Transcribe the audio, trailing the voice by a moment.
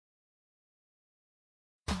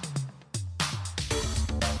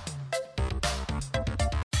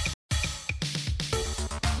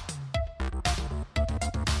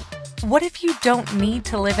What if you don't need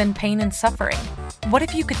to live in pain and suffering? What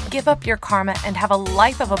if you could give up your karma and have a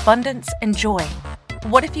life of abundance and joy?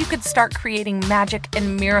 What if you could start creating magic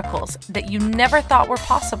and miracles that you never thought were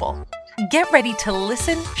possible? Get ready to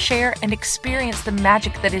listen, share, and experience the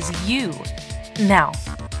magic that is you. Now,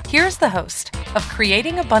 here's the host of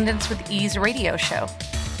Creating Abundance with Ease radio show,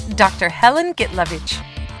 Dr. Helen Gitlovich.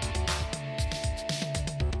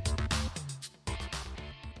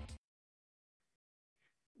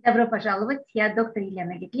 Добро пожаловать! Я доктор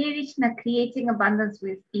Елена Гитлевич на Creating Abundance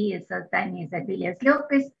with Ease, создание изобилия с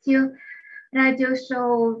легкостью,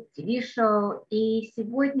 радиошоу, ТВ-шоу. И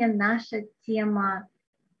сегодня наша тема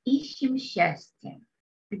 «Ищем счастье».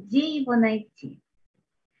 Где его найти?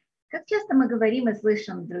 Как часто мы говорим и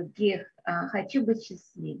слышим других «хочу быть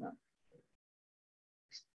счастливым».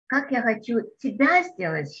 Как я хочу тебя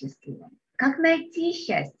сделать счастливым? Как найти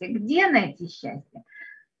счастье? Где найти счастье?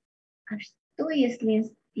 А что,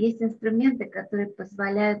 если есть инструменты, которые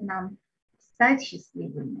позволяют нам стать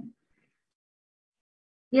счастливыми,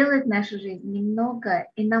 делать нашу жизнь немного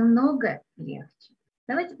и намного легче?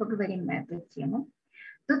 Давайте поговорим на эту тему.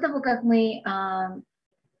 До того, как мы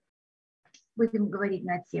будем говорить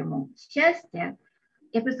на тему счастья,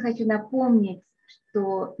 я просто хочу напомнить,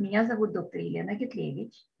 что меня зовут доктор Елена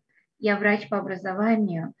Гитлевич. Я врач по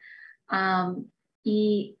образованию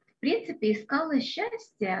и, в принципе, искала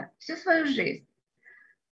счастье всю свою жизнь.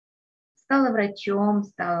 Стала врачом,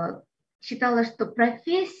 считала, что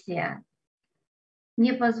профессия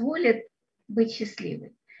мне позволит быть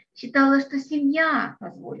счастливой. Считала, что семья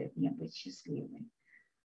позволит мне быть счастливой.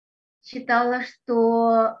 Считала,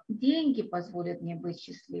 что деньги позволят мне быть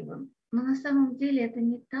счастливым. Но на самом деле это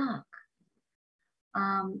не так.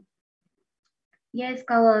 Я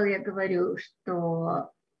искала, я говорю,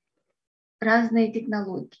 что разные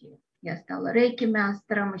технологии. Я стала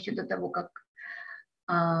рейки-мастером еще до того, как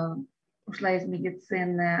ушла из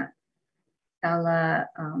медицины, стала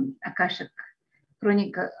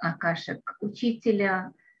хроника акашек,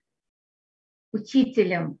 учителем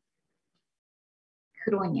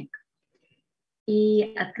хроник.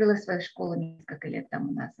 И открыла свою школу несколько лет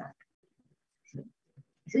тому назад.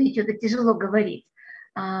 Сегодня что-то тяжело говорить.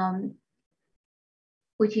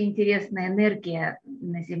 Очень интересная энергия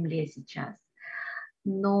на Земле сейчас.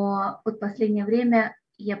 Но вот в последнее время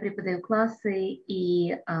я преподаю классы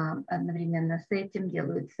и одновременно с этим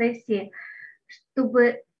делаю сессии,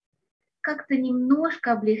 чтобы как-то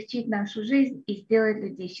немножко облегчить нашу жизнь и сделать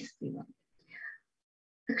людей счастливыми.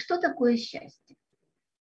 Так что такое счастье?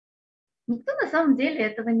 Никто на самом деле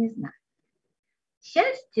этого не знает.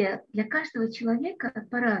 Счастье для каждого человека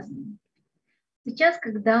по-разному. Сейчас,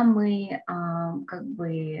 когда мы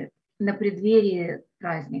на преддверии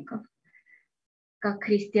праздников, как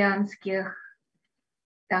христианских,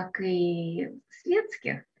 так и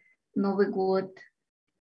светских, Новый год,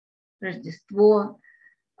 Рождество,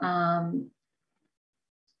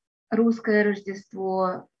 русское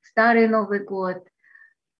Рождество, Старый Новый год,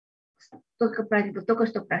 только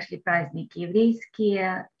что прошли праздники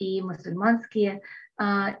еврейские и мусульманские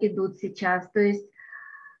идут сейчас. То есть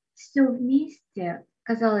все вместе,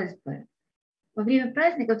 казалось бы, во время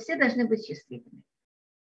праздника все должны быть счастливыми.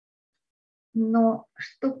 Но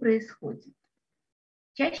что происходит?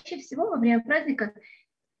 Чаще всего во время праздника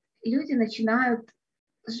люди начинают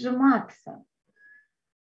сжиматься.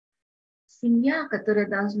 Семья, которая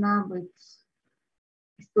должна быть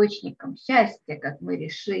источником счастья, как мы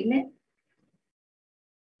решили,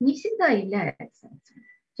 не всегда является этим.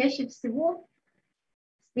 Чаще всего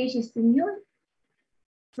встречи с семьей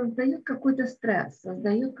создают какой-то стресс,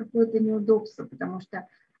 создают какое-то неудобство, потому что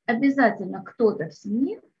обязательно кто-то в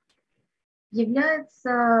семье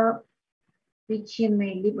является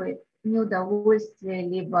причиной либо неудовольствия,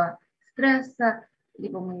 либо стресса,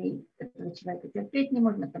 либо мы этого человека терпеть не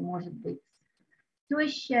можем. Это может быть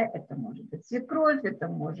теща, это может быть свекровь, это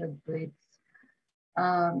может быть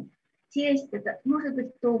тесть, это может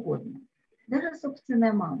быть кто угодно. Даже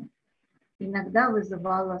собственная мама иногда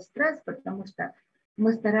вызывала стресс, потому что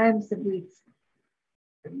мы стараемся быть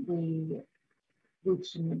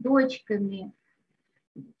лучшими дочками,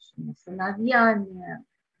 лучшими сыновьями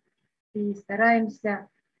и стараемся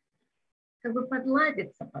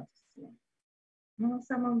подладиться под все. Но на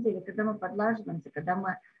самом деле, когда мы подлаживаемся, когда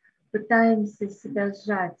мы пытаемся себя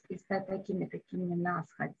сжать и стать такими, какими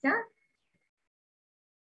нас хотят,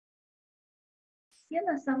 все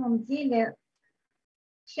на самом деле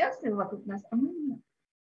счастливы вокруг нас, а мы нет.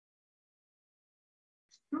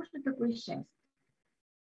 Что же такое счастье?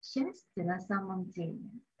 Счастье на самом деле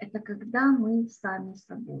 – это когда мы сами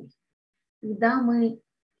собой, когда мы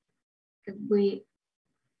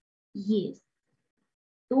есть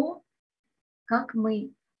то, как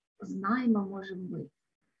мы знаем и можем быть.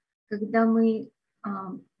 Когда мы,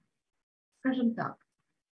 скажем так,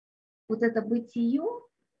 вот это бытие,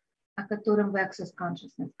 о котором в Access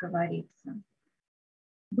Consciousness говорится,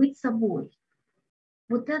 быть собой,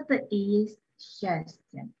 вот это и есть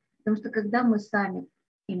счастье. Потому что когда мы сами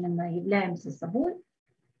именно являемся собой,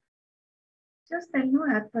 все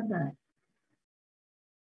остальное отпадает.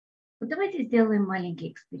 Вот давайте сделаем маленький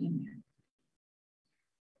эксперимент.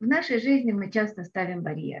 В нашей жизни мы часто ставим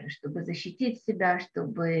барьеры, чтобы защитить себя,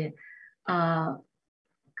 чтобы как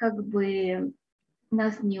бы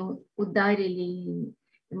нас не ударили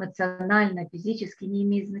эмоционально, физически, не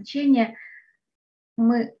имеет значения.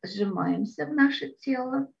 Мы сжимаемся в наше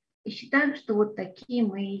тело и считаем, что вот такие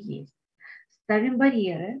мы и есть. Ставим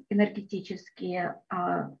барьеры энергетические.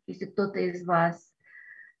 Если кто-то из вас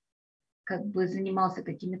как бы занимался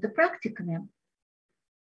какими-то практиками,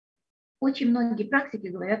 очень многие практики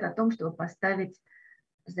говорят о том, чтобы поставить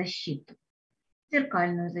защиту,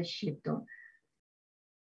 зеркальную защиту.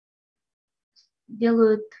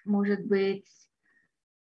 Делают, может быть,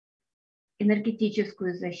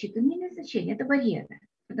 энергетическую защиту. Не имеет значения, это барьеры,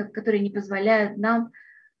 которые не позволяют нам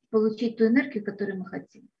получить ту энергию, которую мы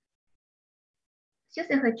хотим.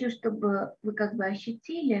 Сейчас я хочу, чтобы вы как бы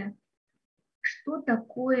ощутили, что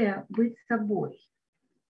такое быть собой.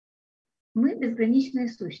 Мы безграничные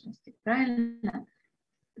сущности, правильно?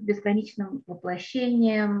 С безграничным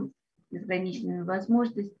воплощением, безграничными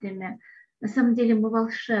возможностями. На самом деле мы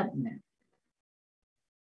волшебны.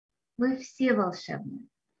 Вы все волшебны.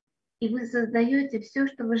 И вы создаете все,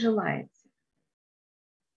 что вы желаете.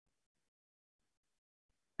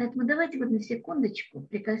 Поэтому давайте вот на секундочку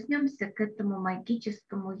прикоснемся к этому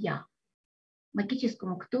магическому «я».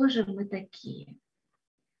 Магическому «кто же мы такие».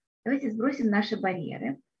 Давайте сбросим наши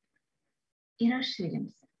барьеры и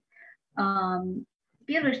расширимся.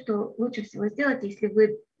 Первое, что лучше всего сделать, если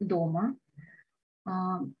вы дома,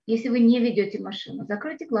 если вы не ведете машину,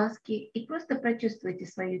 закройте глазки и просто прочувствуйте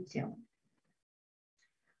свое тело.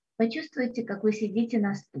 Почувствуйте, как вы сидите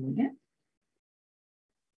на стуле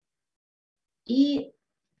или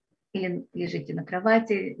лежите на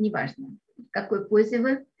кровати, неважно, в какой позе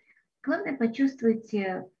вы. Главное,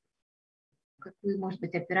 почувствуйте, как вы, может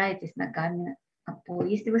быть, опираетесь ногами о пол.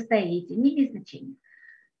 Если вы стоите, не имеет значения.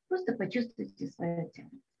 Просто почувствуйте свое тело.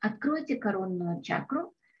 Откройте коронную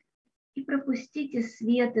чакру и пропустите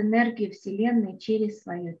свет, энергию Вселенной через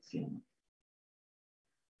свое тело.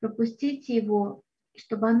 Пропустите его,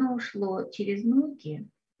 чтобы оно ушло через ноги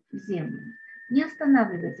в землю. Не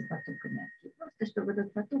останавливайте поток энергии, просто чтобы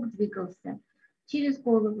этот поток двигался через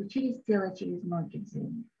голову, через тело, через ноги в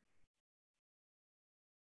землю.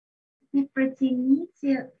 И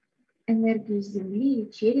протяните энергию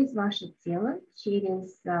Земли через ваше тело,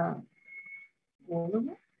 через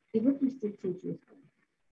голову и выпустите через голову.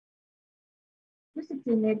 Пусть эти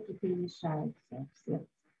энергии перемешаются в сердце.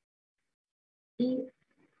 И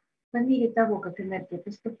по мере того, как энергия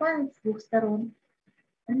поступает с двух сторон,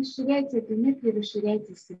 расширяйте эту энергию,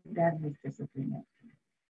 расширяйте себя вместе с этой энергией.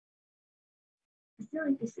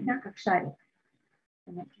 Сделайте себя как шарик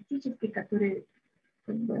энергетический, который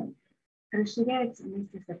как бы расширяется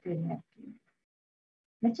вместе с этой энергией.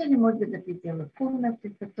 Вначале, может быть, до предела комнаты,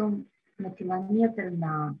 потом на километр,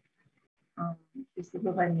 если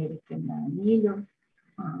вы в Америке, на милю,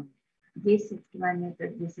 10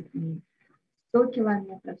 километров, 10 миль, 100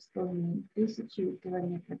 километров, 100 миль, 1000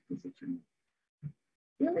 километров, 1000 миль.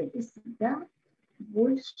 Делайте себя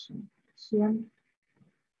больше, чем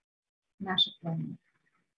наша планета.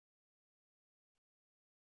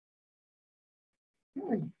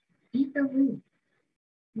 Это вы.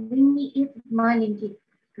 Вы не этот маленький,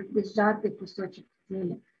 как бы сжатый кусочек в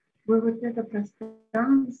теле. Вы вот это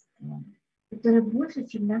пространство, которое больше,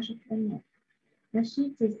 чем наша планета.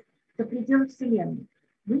 Расширьтесь до предела Вселенной.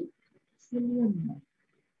 Вы Вселенная.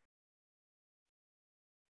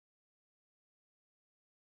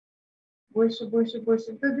 Больше, больше,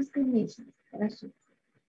 больше, до бесконечности. Расширьтесь.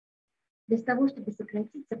 Без того, чтобы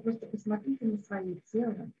сократиться, просто посмотрите на свое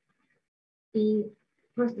тело и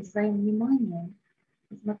просто своим вниманием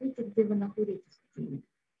посмотрите, где вы находитесь в теле.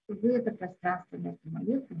 Вы это пространство между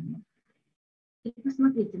молекулами. И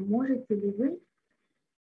посмотрите, можете ли вы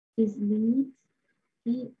изменить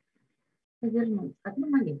и повернуть одну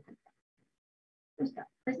молекулу. То есть так,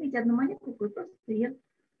 возьмите одну молекулу и просто ее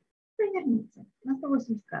поверните на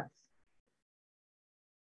 180 градусов.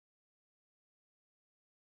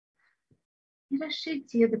 И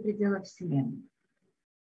расширьте ее до предела Вселенной.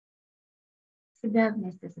 Себя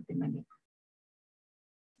вместе с этой молекулой.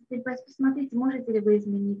 Теперь посмотрите, можете ли вы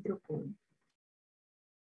изменить другую.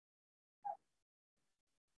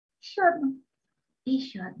 Еще одну. И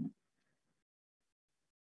еще одно.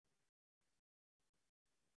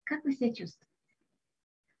 Как вы себя чувствуете?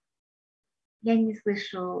 Я не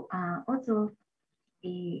слышу отзывов,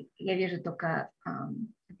 и я вижу только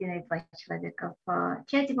 1 или 2 человека в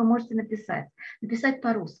чате. Вы можете написать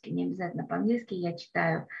по-русски, не обязательно по-английски. Я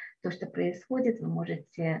читаю то, что происходит. Вы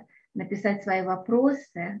можете написать свои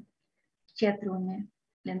вопросы в чат-руме.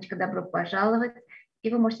 Леночка, добро пожаловать.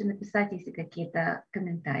 И вы можете написать, если какие-то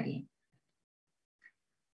комментарии.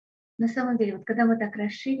 На самом деле, вот когда мы так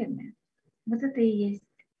расширены, вот это и есть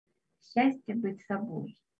счастье быть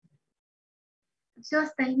собой. Все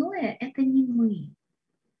остальное – это не мы.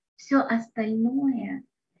 Все остальное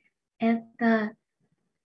 – это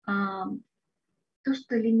то,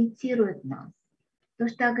 что лимитирует нас, то,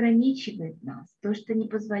 что ограничивает нас, то, что не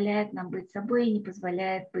позволяет нам быть собой и не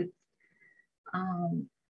позволяет быть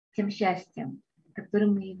тем счастьем,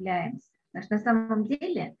 которым мы являемся. Потому что на самом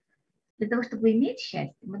деле для того, чтобы иметь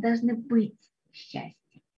счастье, мы должны быть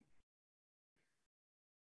счастьем.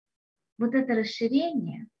 Вот это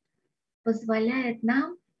расширение позволяет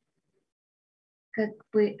нам как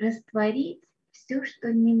бы растворить все,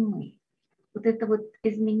 что не мы. Вот это вот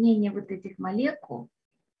изменение вот этих молекул,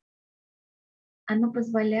 оно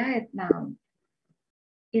позволяет нам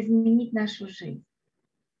изменить нашу жизнь,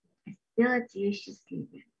 сделать ее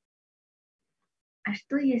счастливее. А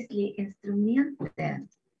что если инструменты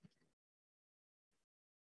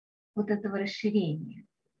вот этого расширения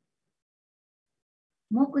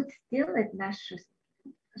могут сделать нашу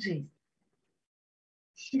жизнь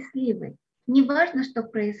счастливой? Неважно, что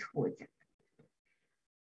происходит.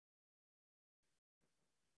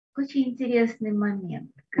 Очень интересный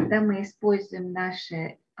момент, когда мы используем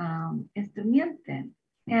наши инструменты,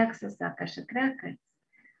 Access, Akashic Records,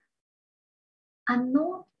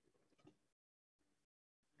 оно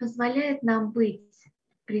позволяет нам быть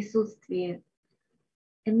в присутствии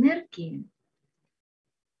энергии,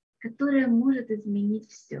 которая может изменить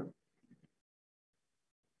все.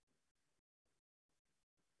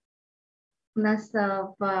 У нас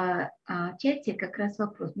в чате как раз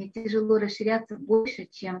вопрос. Мне тяжело расширяться больше,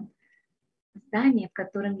 чем здание, в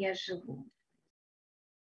котором я живу.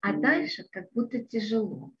 А дальше как будто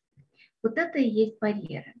тяжело. Вот это и есть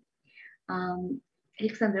барьеры.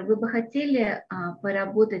 Александра, вы бы хотели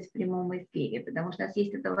поработать в прямом эфире, потому что у нас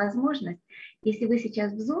есть эта возможность. Если вы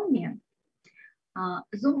сейчас в Zoom,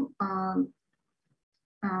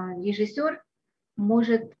 режиссер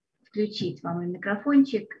может включить вам и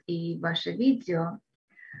микрофончик, и ваше видео.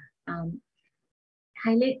 Can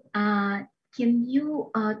you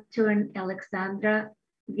turn Alexandra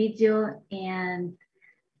video and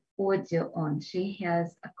audio on? She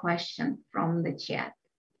has a question from the chat.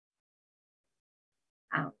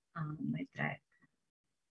 I'll try.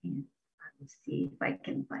 And I will see if I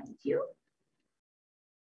can find you.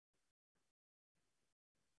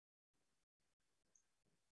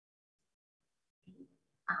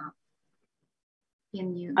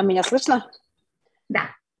 А меня слышно?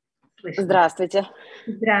 Да, слышно. Здравствуйте.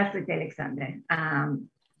 Здравствуйте, Александра.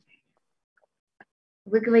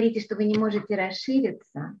 Вы говорите, что вы не можете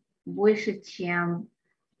расшириться больше, чем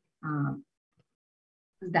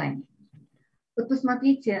здание. Вот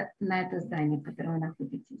посмотрите на это здание, в котором вы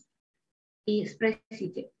находитесь, и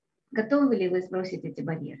спросите, готовы ли вы сбросить эти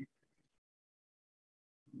барьеры?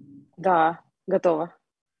 Да, готова.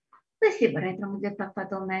 Спасибо, Райтер идет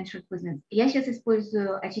потом на Кузнец. Я сейчас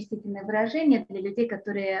использую очистительное выражение для людей,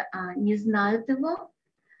 которые не знают его.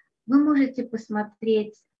 Вы можете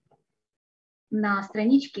посмотреть на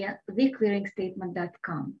страничке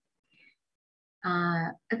theclearingstatement.com.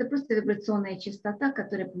 Это просто вибрационная частота,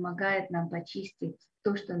 которая помогает нам почистить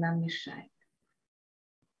то, что нам мешает.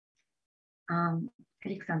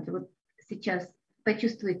 Александр, вот сейчас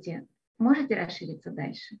почувствуйте, можете расшириться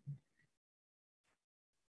дальше?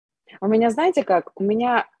 У меня, знаете как,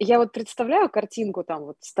 я вот представляю картинку там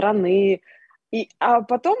вот страны, а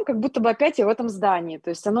потом как будто бы опять я в этом здании, то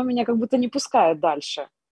есть оно меня как будто не пускает дальше.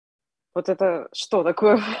 Вот это что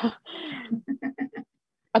такое?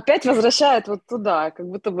 Опять возвращает вот туда, как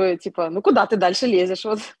будто бы типа, ну куда ты дальше лезешь?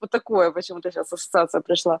 Вот такое почему-то сейчас ассоциация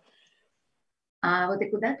пришла. А вот и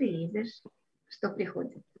куда ты лезешь? Что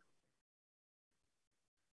приходит?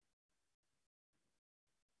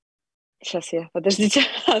 Сейчас подождите,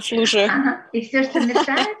 слушаю. Ага. И все, что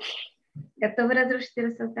мешает, готовы разрушить и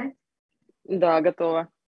рассоздать? Да, готова.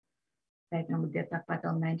 Поэтому где-то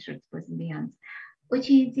потом Nine Shorts Boys and Beyond.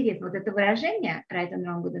 Очень интересно, вот это выражение right and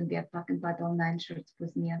wrong wouldn't be a pack and battle, Nine Shorts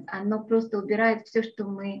Boys and Beyond, оно просто убирает все, что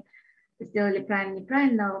мы сделали правильно,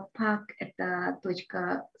 неправильно. Pack – это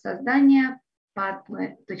точка создания, part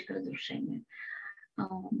 – точка разрушения.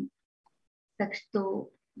 Так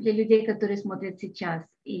что для людей, которые смотрят сейчас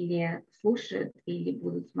или слушают, или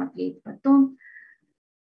будут смотреть потом,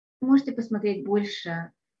 можете посмотреть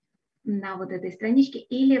больше на вот этой страничке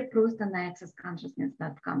или просто на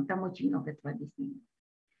accessconsciousness.com. Там очень много этого объяснений.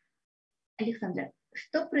 Александра,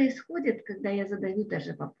 что происходит, когда я задаю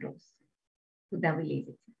даже вопрос? Куда вы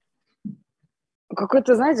лезете?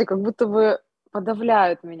 Какой-то, знаете, как будто бы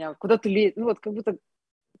подавляют меня. Куда ты лезешь? Ну вот как будто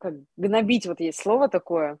как гнобить, вот есть слово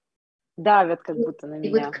такое. Давят как будто на И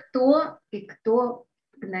вот меня. кто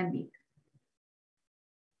гнобит?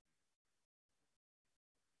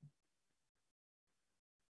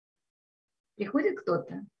 Приходит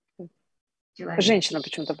кто-то? Человек. Женщина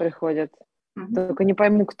почему-то приходит. Угу. Только не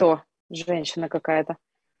пойму, кто. Женщина какая-то.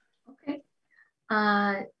 Okay.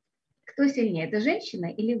 А кто сильнее, это женщина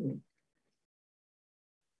или вы?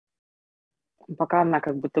 Пока она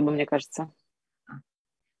как будто бы, мне кажется.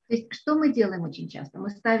 То есть что мы делаем очень часто? Мы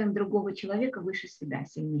ставим другого человека выше себя,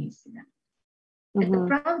 сильнее себя. Угу. Это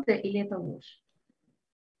правда или это ложь?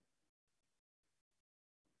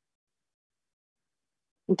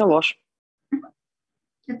 Это ложь.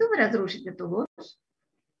 Готовы разрушить эту ложь?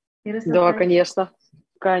 И Да, конечно.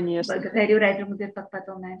 Конечно. Благодарю, Райдер Мудер,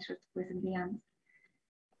 подпатал на это, что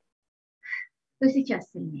кто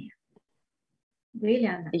сейчас сильнее? Вы или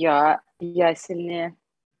она? Я сильнее.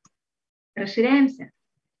 Расширяемся?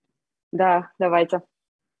 Да, давайте.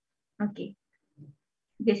 Окей.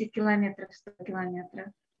 10 километров, 100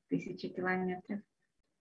 километров, 1000 километров.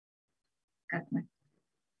 Как мы?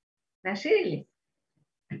 Расширились?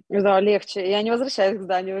 Да, легче. Я не возвращаюсь к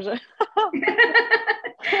зданию уже.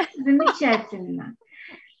 Замечательно.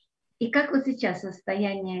 И как вот сейчас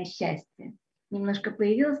состояние счастья? Немножко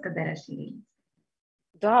появилось, когда расширились?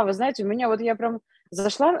 Да, вы знаете, у меня вот я прям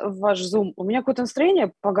зашла в ваш Zoom, у меня какое-то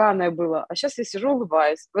настроение поганое было, а сейчас я сижу,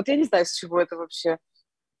 улыбаюсь. Вот я не знаю, с чего это вообще.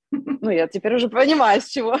 Ну, я теперь уже понимаю, с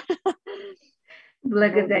чего.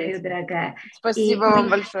 Благодарю, дорогая. Спасибо вам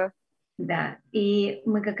большое. Да, и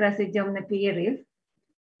мы как раз идем на перерыв.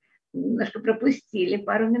 Немножко пропустили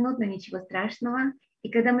пару минут, но ничего страшного. И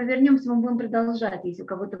когда мы вернемся, мы будем продолжать. Если у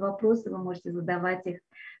кого-то вопросы, вы можете задавать их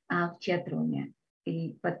в чат-руме.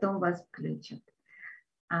 И потом вас включат.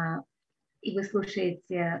 И вы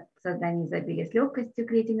слушаете «Создание изобилия с легкостью»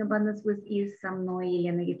 Creating Abundance with Ease со мной,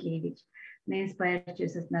 Елена Гитлевич, на Inspired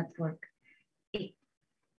Choices Network. И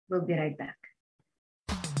we'll be right back.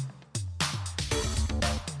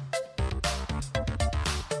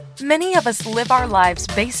 Many of us live our lives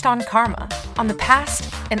based on karma, on the past,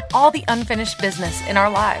 and all the unfinished business in our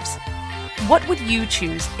lives. What would you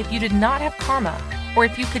choose if you did not have karma, or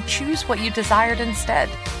if you could choose what you desired instead?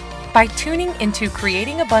 By tuning into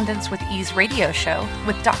Creating Abundance with Ease radio show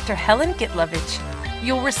with Dr. Helen Gitlovich,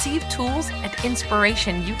 you'll receive tools and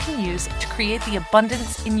inspiration you can use to create the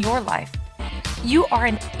abundance in your life. You are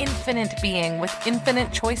an infinite being with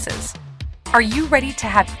infinite choices. Are you ready to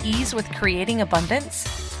have ease with creating abundance?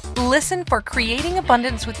 Listen for Creating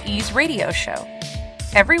Abundance with Ease radio show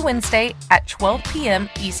every Wednesday at 12 p.m.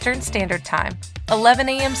 Eastern Standard Time, 11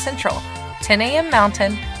 a.m. Central, 10 a.m.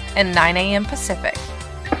 Mountain, and 9 a.m. Pacific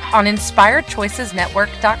on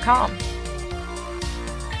InspiredChoicesNetwork.com.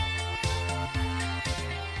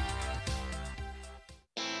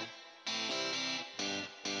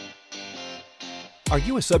 Are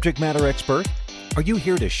you a subject matter expert? Are you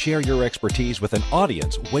here to share your expertise with an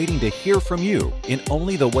audience waiting to hear from you in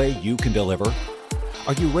only the way you can deliver?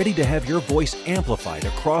 Are you ready to have your voice amplified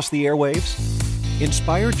across the airwaves?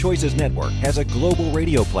 Inspired Choices Network has a global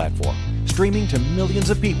radio platform streaming to millions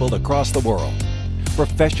of people across the world.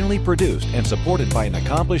 Professionally produced and supported by an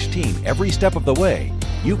accomplished team every step of the way,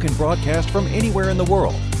 you can broadcast from anywhere in the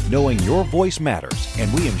world, knowing your voice matters,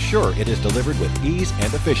 and we ensure it is delivered with ease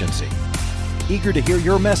and efficiency. Eager to hear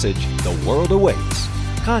your message, the world awaits.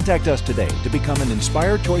 Contact us today to become an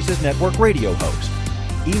Inspired Choices Network radio host.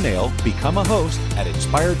 Email become a host at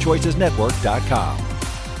inspiredchoicesnetwork.com.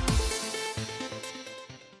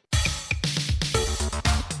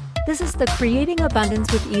 This is the Creating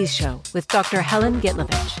Abundance with Ease show with Dr. Helen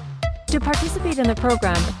Gitlovich. To participate in the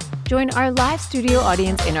program, join our live studio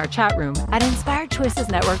audience in our chat room at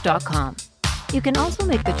inspiredchoicesnetwork.com. You can also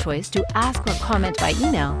make the choice to ask or comment by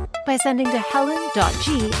email by sending to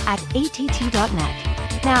helen.g@att.net.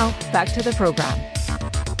 Now, back to the program.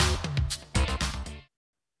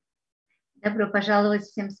 Добро пожаловать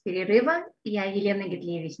всем с перерыва. Я Елена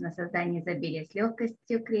Гитлевич на «Создание изобилия с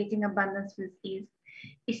легкостью» Creating Abundance with Ease.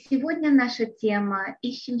 И сегодня наша тема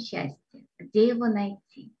 «Ищем счастье. Где его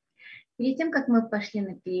найти?». Перед тем, как мы пошли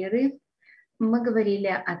на перерыв, мы говорили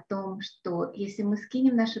о том, что если мы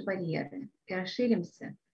скинем наши барьеры и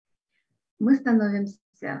расширимся, мы становимся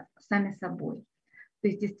становимся сами собой. То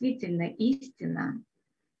есть действительно истина,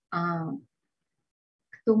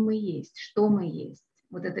 кто мы есть, что мы есть.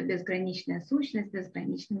 Вот эта безграничная сущность с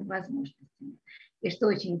безграничными возможностями. И что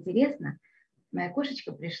очень интересно, моя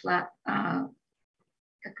кошечка пришла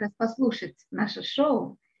как раз послушать наше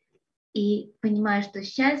шоу и понимаю, что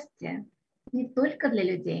счастье не только для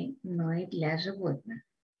людей, но и для животных.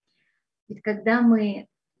 Ведь когда мы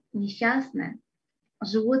несчастны,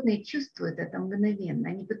 животные чувствуют это мгновенно.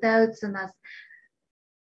 Они пытаются нас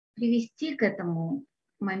привести к этому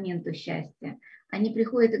моменту счастья. Они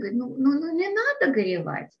приходят и говорят, ну не надо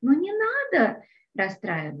горевать, не надо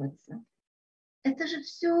расстраиваться. Это же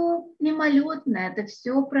все мимолетное, это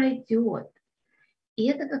все пройдет. И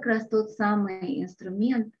это как раз тот самый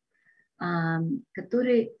инструмент,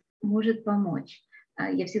 который может помочь.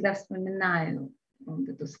 Я всегда вспоминаю вот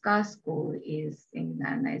эту сказку из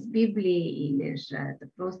Библии, или же это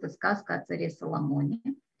просто сказка о царе Соломоне,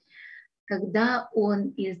 когда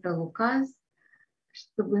он издал указ,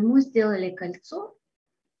 чтобы ему сделали кольцо,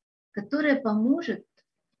 которое поможет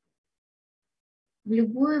в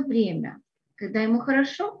любое время, когда ему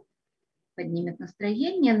хорошо, поднимет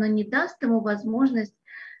настроение, но не даст ему возможность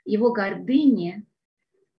его гордыне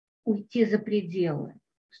уйти за пределы,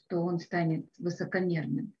 что он станет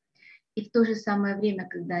высокомерным. И в то же самое время,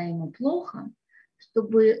 когда ему плохо,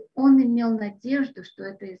 чтобы он имел надежду, что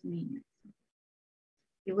это изменится.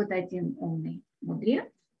 И вот один умный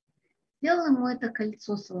мудрец сделал ему это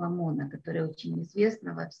кольцо Соломона, которое очень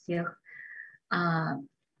известно во всех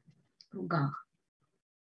кругах.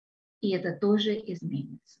 И это тоже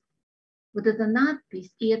изменится. Вот эта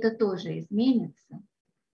надпись, и это тоже изменится,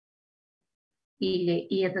 или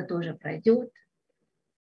и это тоже пройдет,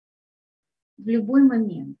 в любой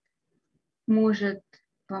момент может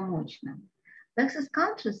помочь нам. В Access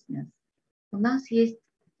Consciousness у нас есть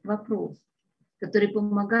вопрос, который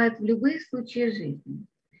помогает в любых случаях жизни.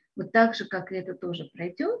 Вот так же, как и это тоже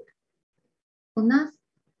пройдет, у нас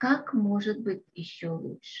как может быть еще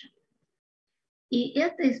лучше. И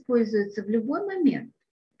это используется в любой момент,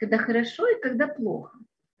 когда хорошо и когда плохо.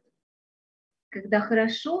 Когда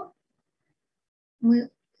хорошо,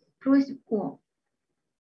 мы просим,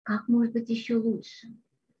 как может быть еще лучше?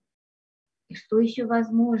 И что еще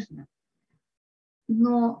возможно?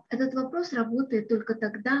 Но этот вопрос работает только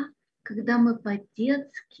тогда, когда мы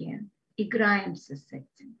по-детски играемся с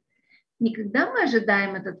этим. Не когда мы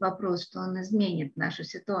ожидаем этот вопрос, что он изменит нашу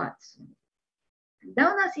ситуацию.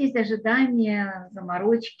 Когда у нас есть ожидания,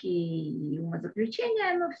 заморочки и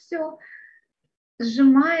умозаключения, оно все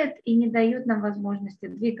сжимает и не дает нам возможности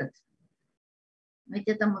двигаться. Ведь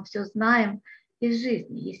это мы все знаем из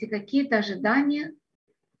жизни. Если какие-то ожидания,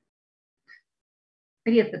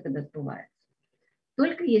 редко когда сбываются.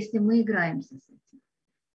 Только если мы играемся с этим.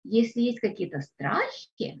 Если есть какие-то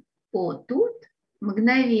страхи, тут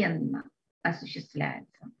мгновенно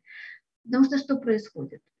осуществляется. Потому что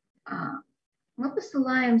происходит? Мы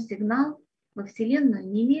посылаем сигнал во Вселенную,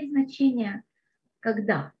 не имеет значения,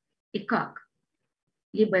 когда и как.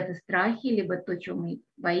 Либо это страхи, либо то, чего мы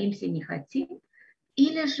боимся, не хотим,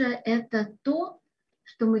 или же это то,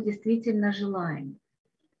 что мы действительно желаем.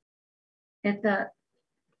 Это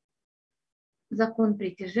закон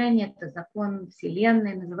притяжения, это закон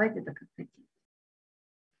Вселенной, называйте это как хотите.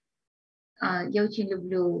 Я очень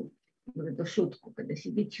люблю эту шутку, когда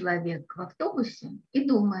сидит человек в автобусе и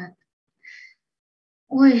думает,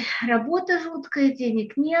 ой, работа жуткая,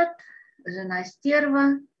 денег нет, жена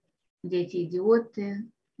стерва, дети идиоты,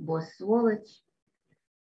 босс сволочь,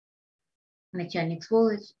 начальник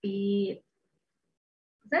сволочь, и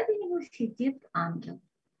сзади него сидит ангел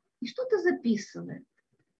и что-то записывает.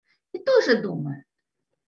 И тоже думает,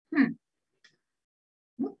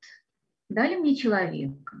 вот дали мне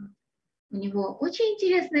человека, у него очень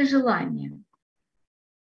интересное желание,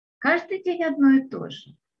 каждый день одно и то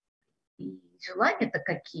же. И желания-то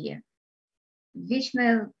какие?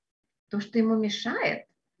 Вечное то, что ему мешает.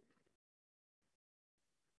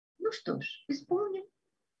 Ну что ж, исполним.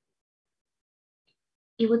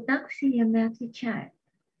 И вот так Вселенная отвечает.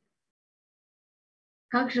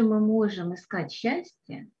 Как же мы можем искать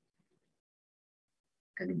счастье,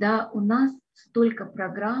 когда у нас столько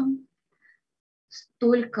программ,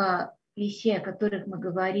 столько вещей, о которых мы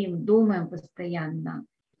говорим, думаем постоянно,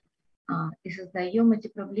 и создаем эти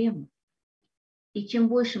проблемы. И чем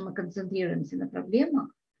больше мы концентрируемся на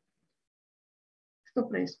проблемах, что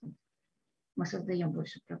происходит? Мы создаем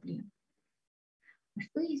больше проблем. А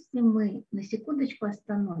что если мы на секундочку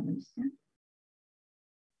остановимся,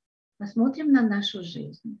 посмотрим на нашу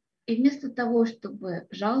жизнь, и вместо того, чтобы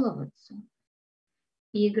жаловаться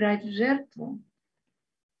и играть в жертву,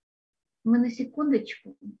 мы на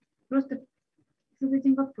секундочку просто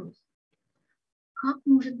зададим вопрос. Как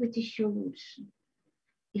может быть еще лучше?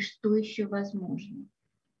 И что еще возможно?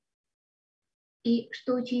 И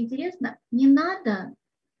что очень интересно, не надо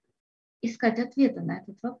искать ответа на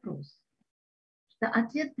этот вопрос. Что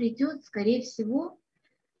ответ придет, скорее всего,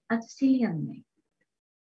 от Вселенной.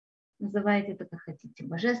 Называйте это, как хотите,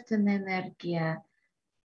 божественная энергия,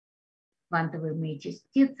 квантовые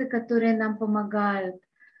частицы, которые нам помогают,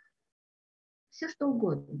 все что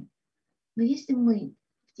угодно. Но если мы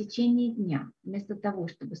в течение дня, вместо того,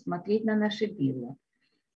 чтобы смотреть на наши билы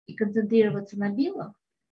и концентрироваться на билах,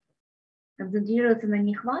 концентрироваться на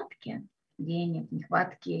нехватке денег,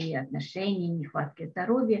 нехватке отношений, нехватке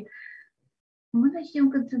здоровья, мы начнем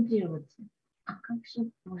концентрироваться. А как же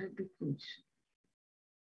может быть лучше?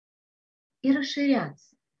 И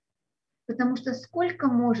расширяться. Потому что сколько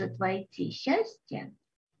может войти счастье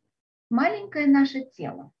в маленькое наше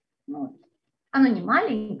тело? Ну, оно не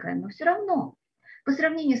маленькое, но все равно. По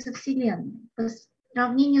сравнению со Вселенной, по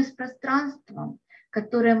сравнению с пространством,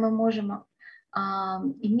 которое мы можем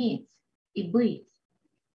иметь и быть.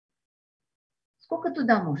 Сколько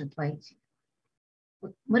туда может войти?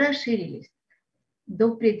 Вот мы расширились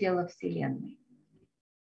до предела Вселенной.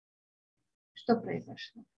 Что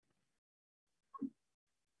произошло?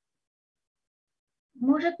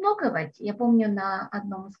 Может много войти. Я помню на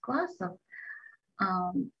одном из классов,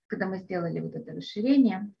 когда мы сделали вот это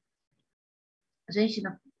расширение,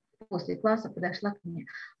 женщина после класса подошла ко мне.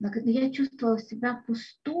 Она говорит, я чувствовала себя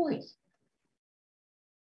пустой.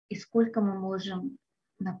 И сколько мы можем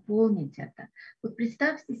наполнить это. Вот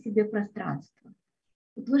представьте себе пространство.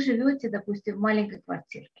 Вот вы живете, допустим, в маленькой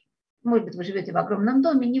квартирке. Может быть, вы живете в огромном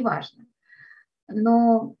доме, неважно.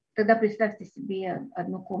 Но тогда представьте себе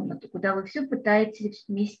одну комнату, куда вы все пытаетесь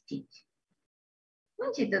вместить.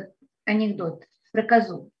 Знаете, этот анекдот про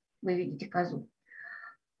козу. Вы видите козу.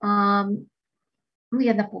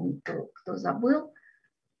 Я напомню, кто забыл.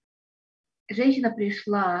 Женщина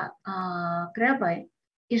пришла к Рэбби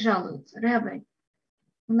и жалуется. Рэбби,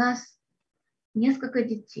 у нас несколько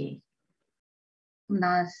детей. У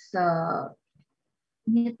нас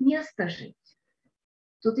нет места жить.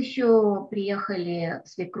 Тут еще приехали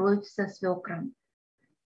свекровь со свекром.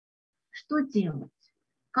 Что делать?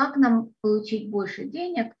 Как нам получить больше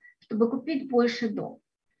денег, чтобы купить больше дом?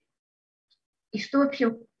 И что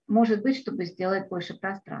вообще может быть, чтобы сделать больше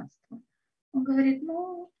пространства? Он говорит,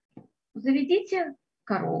 заведите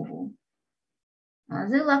корову. Она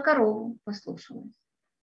завела корову, послушалась.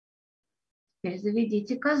 Теперь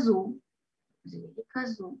заведите козу. Завели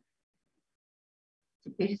козу.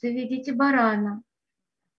 Теперь заведите барана.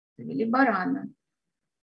 Завели барана.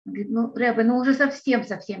 Он говорит, Рэбби, уже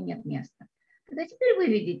совсем нет места. Тогда теперь вы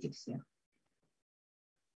ведите всех.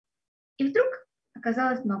 И вдруг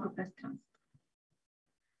оказалось много пространства.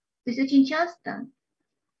 То есть очень часто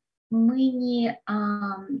мы не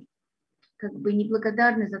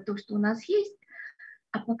благодарны за то, что у нас есть,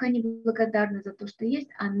 а пока не благодарны за то, что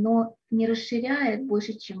есть, оно не расширяет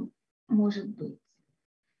больше, чем может быть.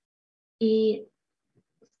 И,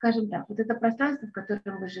 скажем так, вот это пространство, в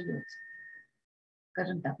котором вы живете,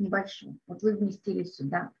 скажем так, небольшое, вот вы вместились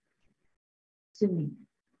сюда, в Тюмень.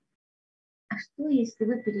 А что, если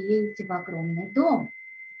вы переедете в огромный дом,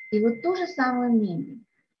 и вот ту же самую мебель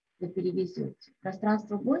вы перевезете?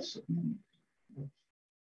 Пространство больше? Больше.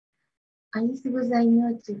 А если вы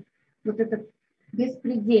займете вот это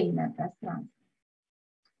беспредельное пространство,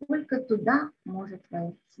 сколько туда может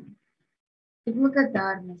войти? И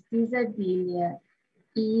благодарность, и изобилие,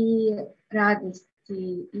 и радости,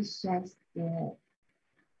 и счастья,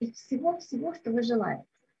 и всего-всего, что вы желаете.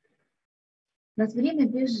 У нас время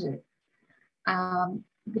бежит.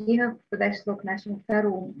 Время подошло к нашему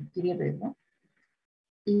второму перерыву.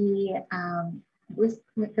 И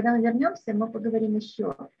когда мы вернемся, мы поговорим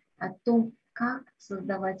еще о том, как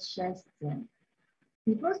создавать счастье.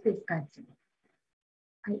 Не просто искать его,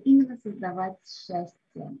 а именно создавать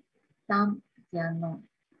счастье там,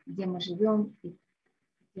 где мы живем и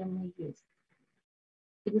где мы есть.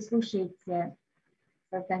 И вы слушаете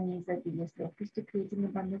создание изобилия с легкостью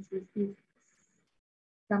Creating Abundance with Ease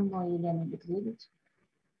со мной, Еленой Гитлевич,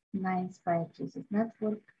 на Inspired Choices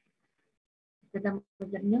Network. Когда мы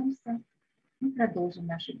вернемся, мы продолжим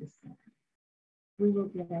нашу беседу. We will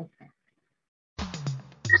be right back.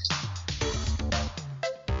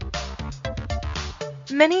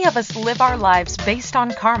 Many of us live our lives based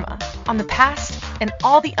on karma, on the past, and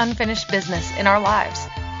all the unfinished business in our lives.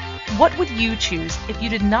 What would you choose if you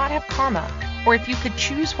did not have karma, or if you could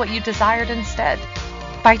choose what you desired instead?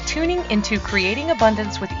 By tuning into Creating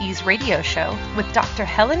Abundance with Ease radio show with Dr.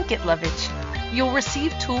 Helen Gitlovich, You'll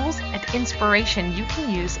receive tools and inspiration you can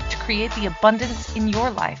use to create the abundance in your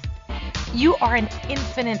life. You are an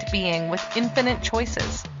infinite being with infinite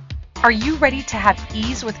choices. Are you ready to have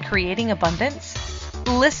ease with creating abundance?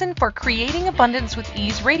 Listen for Creating Abundance with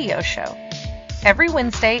Ease radio show every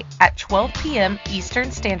Wednesday at 12 p.m. Eastern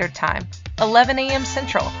Standard Time, 11 a.m.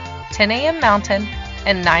 Central, 10 a.m. Mountain,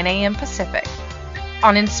 and 9 a.m. Pacific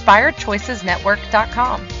on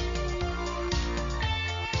InspiredChoicesNetwork.com.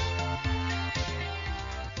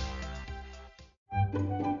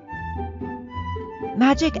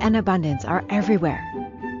 Magic and abundance are everywhere.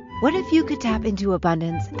 What if you could tap into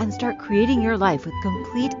abundance and start creating your life with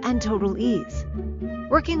complete and total ease?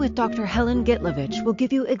 Working with Dr. Helen Gitlovich will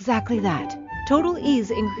give you exactly that, total ease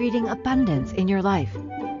in creating abundance in your life.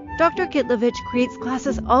 Dr. Gitlovich creates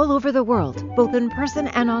classes all over the world, both in person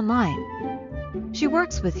and online. She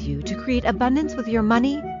works with you to create abundance with your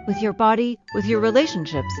money, with your body, with your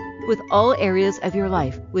relationships, with all areas of your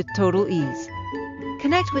life with total ease.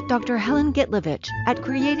 Connect with Dr. Helen Gitlovich at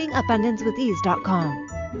creatingabundancewithease.com.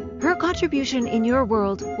 Her contribution in your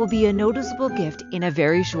world will be a noticeable gift in a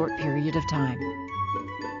very short period of time.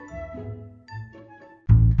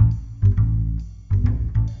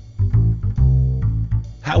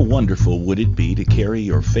 How wonderful would it be to carry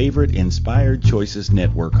your favorite Inspired Choices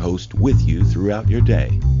Network host with you throughout your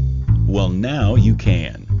day? Well, now you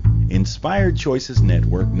can. Inspired Choices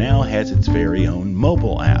Network now has its very own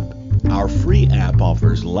mobile app. Our free app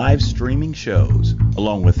offers live streaming shows,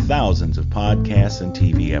 along with thousands of podcasts and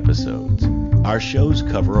TV episodes. Our shows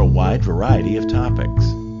cover a wide variety of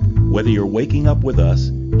topics. Whether you're waking up with us,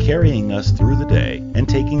 carrying us through the day, and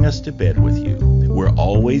taking us to bed with you, we're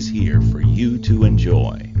always here for you to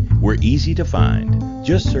enjoy. We're easy to find.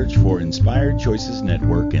 Just search for Inspired Choices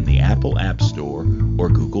Network in the Apple App Store or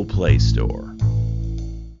Google Play Store.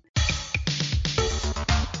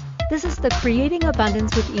 This is the Creating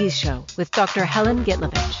Abundance with Ease show with Dr. Helen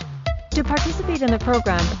Gitlovich. To participate in the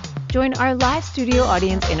program, join our live studio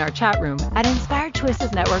audience in our chat room at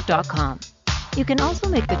InspiredChoicesNetwork.com. You can also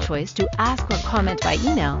make the choice to ask or comment by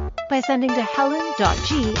email by sending to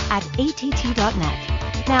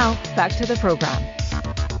helen.g@att.net. Now, back to the program.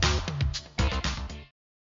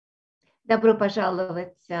 Добро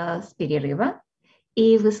пожаловать с перерыва.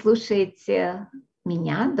 И вы слушаете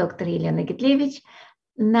меня, доктор Елена Гитлевич,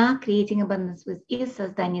 на Creating Abundance with Ease,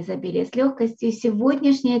 создание изобилия с легкостью.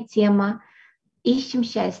 Сегодняшняя тема «Ищем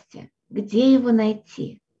счастье». Где его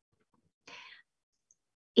найти?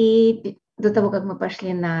 И до того, как мы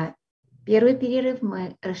пошли на первый перерыв,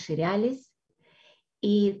 мы расширялись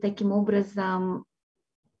и таким образом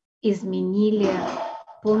изменили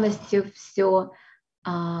полностью все,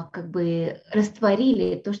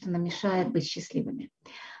 растворили то, что нам мешает быть счастливыми.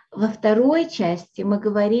 Во второй части мы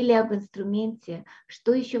говорили об инструменте,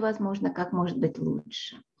 что еще возможно, как может быть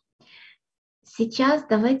лучше. Сейчас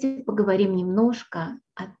давайте поговорим немножко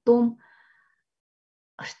о том,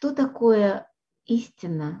 что такое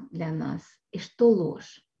истина для нас и что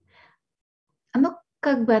ложь. Оно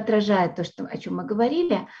как бы отражает то, о чем мы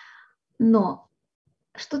говорили, но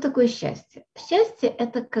что такое счастье? Счастье –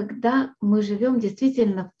 это когда мы живем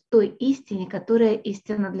действительно в той истине, которая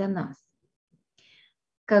истина для нас.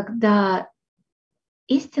 Когда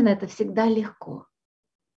истина – это всегда легко.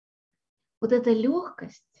 Вот эта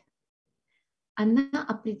легкость, она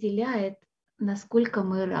определяет, насколько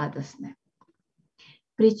мы радостны.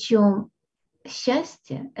 Причем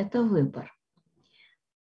счастье – это выбор.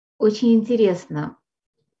 Очень интересно.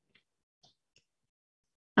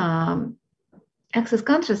 Access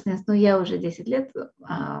Consciousness, я уже 10 лет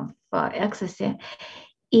в Access,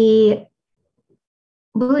 и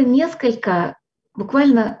было несколько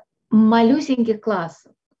буквально малюсеньких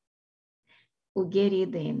классов у Гэри и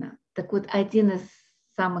Дейна. Так вот, один из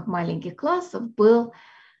самых маленьких классов был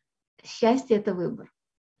 «Счастье – это выбор».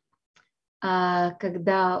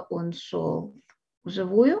 Когда он шел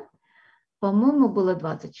вживую, по-моему, было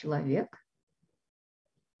 20 человек,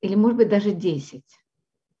 или, может быть, даже 10.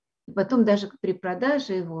 И потом даже при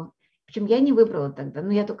продаже его, причем я не выбрала тогда,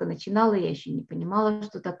 я только начинала, я еще не понимала,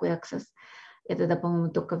 что такое Access. Я тогда,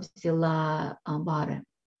 по-моему, только взяла бары.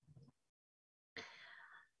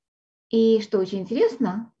 И что очень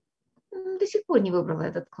интересно, до сих пор не выбрала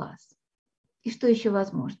этот класс. И что еще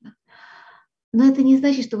возможно? Но это не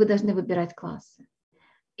значит, что вы должны выбирать классы.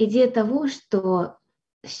 Идея того, что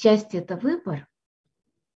счастье – это выбор,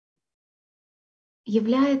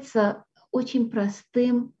 является очень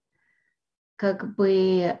простым,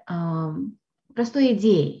 простой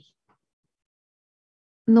идеей.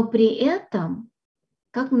 Но при этом,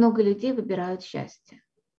 как много людей выбирают счастье.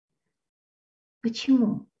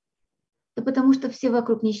 Почему? Да потому что все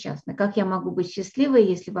вокруг несчастны. Как я могу быть счастливой,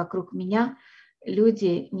 если вокруг меня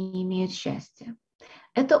люди не имеют счастья?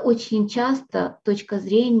 Это очень часто точка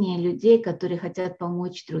зрения людей, которые хотят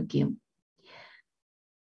помочь другим.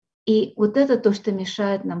 И вот это то, что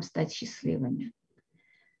мешает нам стать счастливыми.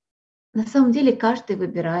 На самом деле каждый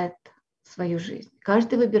выбирает свою жизнь.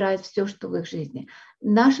 Каждый выбирает все, что в их жизни.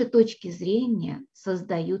 Наши точки зрения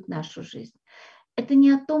создают нашу жизнь. Это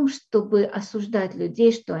не о том, чтобы осуждать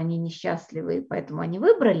людей, что они несчастливы, поэтому они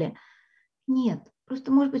выбрали. Нет,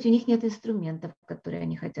 просто, может быть, у них нет инструментов, которые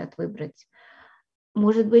они хотят выбрать.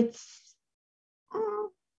 Может быть,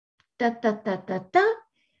 та-та-та-та-та,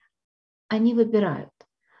 они выбирают.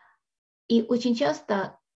 И очень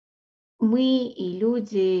часто мы и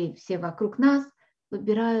люди, все вокруг нас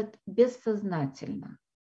выбирают бессознательно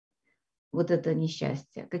вот это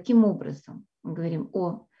несчастье. Каким образом? Мы говорим: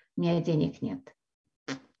 о, у меня денег нет.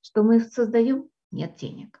 Что мы создаем? Нет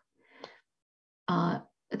денег. А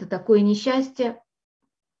это такое несчастье,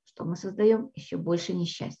 что мы создаем? Еще больше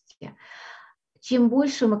несчастья. Чем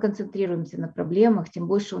больше мы концентрируемся на проблемах, тем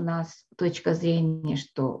больше у нас точка зрения,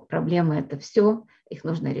 что проблемы – это все, их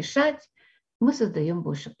нужно решать, мы создаем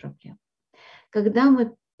больше проблем. Когда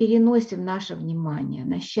мы переносим наше внимание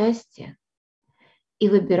на счастье и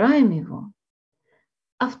выбираем его,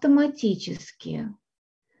 автоматически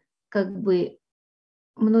как бы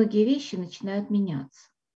многие вещи начинают меняться.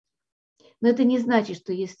 Но это не значит,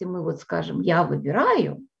 что если мы вот скажем: я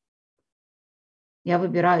выбираю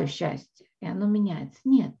счастье, и оно меняется.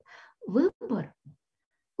 Нет, выбор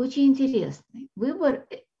очень интересный. Выбор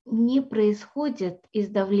не происходит из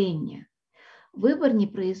давления. Выбор не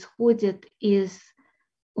происходит из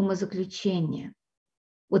умозаключения.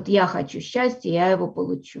 Вот я хочу счастья, я его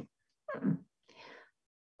получу.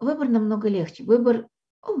 Выбор намного легче. Выбор: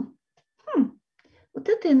 вот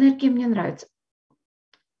эта энергия мне нравится.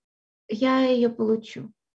 Я ее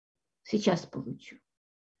получу. Сейчас получу.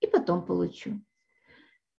 И потом получу.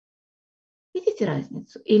 Видите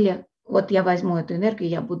разницу? Или вот я возьму эту энергию,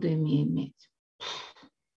 я буду ее иметь.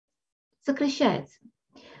 Сокращается.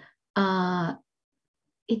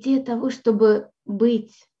 Идея того, чтобы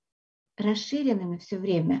быть расширенными все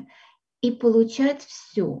время и получать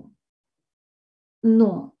все,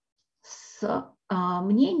 но с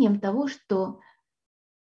мнением того, что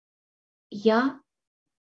я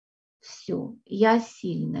все, я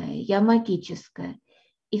сильная, я магическая.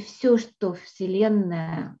 И все, что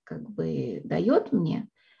Вселенная как бы дает мне,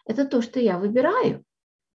 это то, что я выбираю.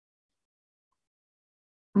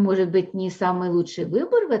 Может быть, не самый лучший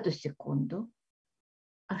выбор в эту секунду.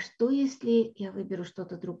 А что, если я выберу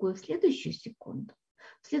что-то другое в следующую секунду,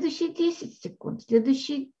 в следующие 10 секунд, в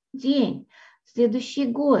следующий день, в следующий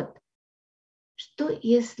год? Что,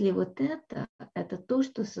 если вот это то,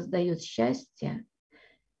 что создает счастье?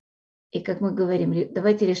 И как мы говорим,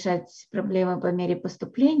 давайте решать проблемы по мере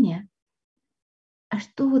поступления. А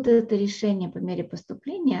что вот это решение по мере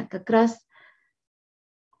поступления? Как раз,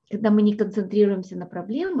 когда мы не концентрируемся на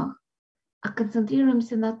проблемах, а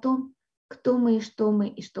концентрируемся на том, кто мы и что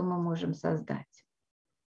мы можем создать.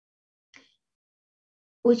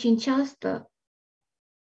 Очень часто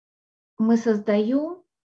мы создаем,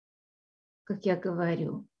 как я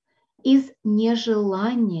говорю, из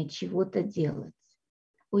нежелания чего-то делать.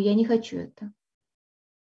 Ой, я не хочу это.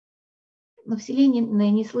 Но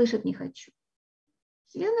Вселенная не слышит «не хочу».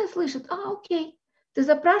 Вселенная слышит: окей, ты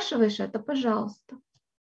запрашиваешь это, пожалуйста.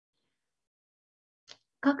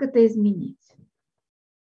 Как это изменить?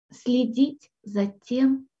 Следить за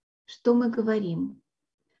тем, что мы говорим,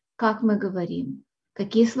 как мы говорим,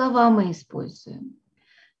 какие слова мы используем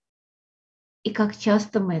и как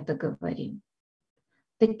часто мы это говорим.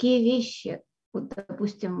 Такие вещи, вот,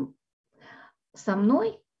 допустим, со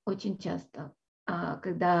мной очень часто,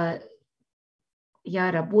 когда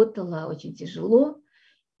я работала очень тяжело,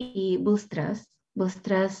 и был стресс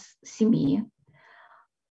семьи,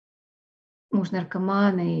 муж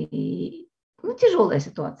наркоман, и тяжелая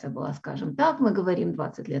ситуация была, скажем так, мы говорим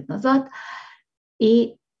 20 лет назад.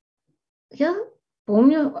 И я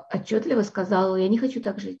помню, отчетливо сказала: я не хочу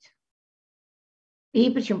так жить. И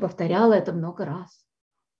причем повторяла это много раз.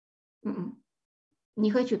 Не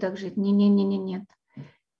хочу так жить, нет.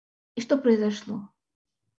 И что произошло?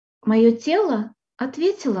 Мое тело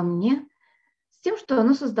ответило мне с тем, что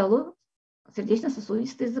оно создало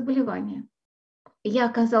сердечно-сосудистые заболевания. Я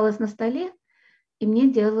оказалась на столе, и мне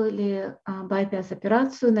делали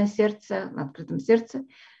байпас-операцию на сердце, на открытом сердце,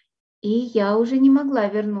 и я уже не могла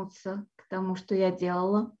вернуться к тому, что я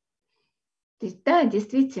делала. То есть, да,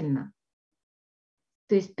 действительно.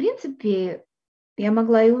 То есть, в принципе, я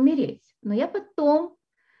могла и умереть. Но я потом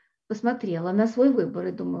посмотрела на свой выбор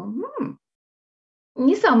и думаю: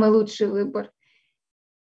 не самый лучший выбор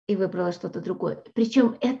и выбрала что-то другое.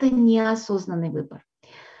 Причем это неосознанный выбор.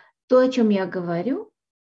 То, о чем я говорю,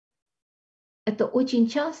 это очень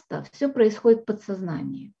часто все происходит в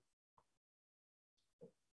подсознании.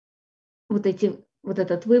 Вот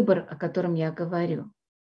этот выбор, о котором я говорю.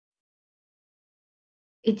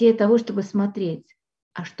 Идея того, чтобы смотреть,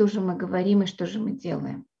 а что же мы говорим и что же мы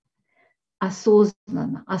делаем.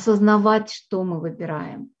 Осознанно, осознавать, что мы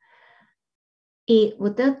выбираем. И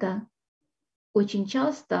вот это очень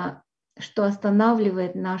часто, что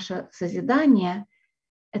останавливает наше созидание,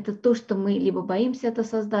 это то, что мы либо боимся это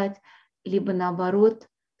создать, либо наоборот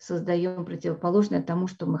создаем противоположное тому,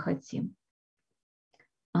 что мы хотим.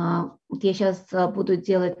 Вот я сейчас буду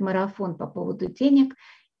делать марафон по поводу денег,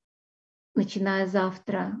 начиная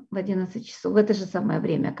завтра в 11 часов, в это же самое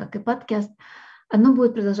время, как и подкаст. Оно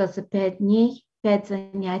будет продолжаться 5 дней, 5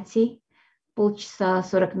 занятий, полчаса,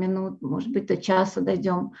 40 минут, может быть, до часа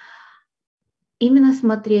дойдем. Именно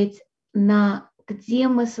смотреть на где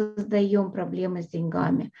мы создаем проблемы с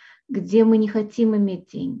деньгами, где мы не хотим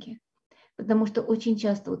иметь деньги. Потому что очень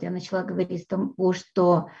часто, вот я начала говорить с того,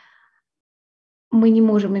 что мы не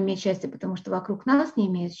можем иметь счастье, потому что вокруг нас не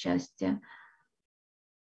имеют счастья.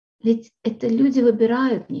 Ведь это люди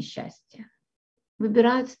выбирают несчастье,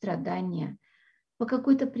 выбирают страдания по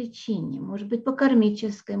какой-то причине, может быть, по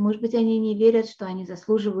кармической, может быть, они не верят, что они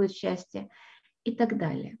заслуживают счастья и так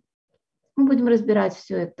далее. Мы будем разбирать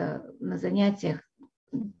все это на занятиях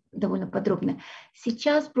довольно подробно.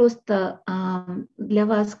 Сейчас просто для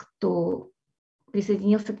вас, кто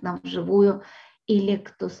присоединился к нам вживую, или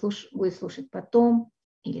кто будет слушать потом,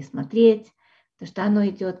 или смотреть, потому что оно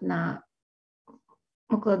идет на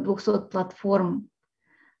около 200 платформ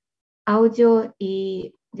аудио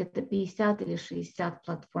и где-то 50 или 60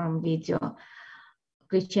 платформ видео,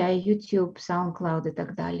 включая YouTube, SoundCloud и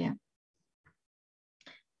так далее.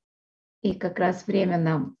 И как раз время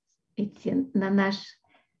нам идти на наш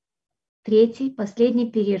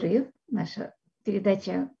последний перерыв. Наша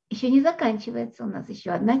передача еще не заканчивается, у нас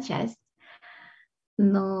еще одна часть.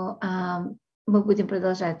 Но мы будем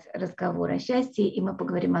продолжать разговор о счастье, и мы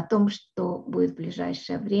поговорим о том, что будет в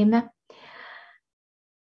ближайшее время.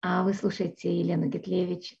 Вы слушаете Елену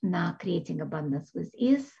Гитлевич на Creating Abundance with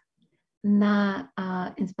Ease, на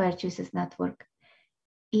Inspired Choices Network.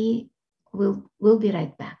 И we'll be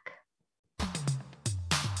right back.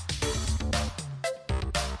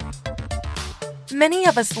 Many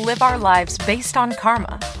of us live our lives based on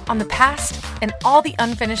karma, on the past, and all the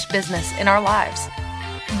unfinished business in our lives.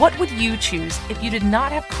 What would you choose if you did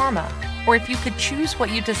not have karma, or if you could choose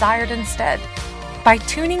what you desired instead? By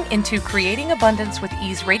tuning into Creating Abundance with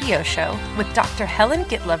Ease radio show with Dr. Helen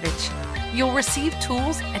Gitlovich, you'll receive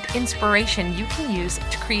tools and inspiration you can use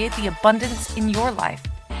to create the abundance in your life.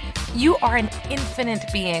 You are an infinite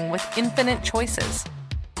being with infinite choices.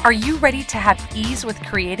 Are you ready to have ease with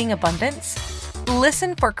creating abundance?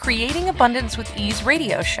 Listen for Creating Abundance with Ease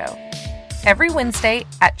radio show every Wednesday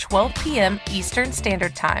at 12 p.m. Eastern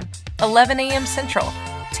Standard Time, 11 a.m. Central,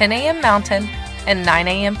 10 a.m. Mountain, and 9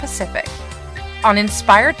 a.m. Pacific on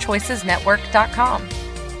InspiredChoicesNetwork.com.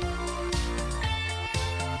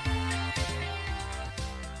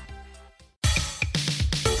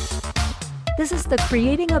 This is the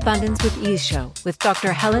Creating Abundance with Ease show with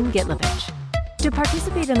Dr. Helen Gitlovich. To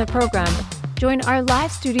participate in the program, join our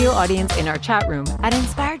live studio audience in our chat room at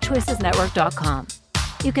InspiredChoicesNetwork.com.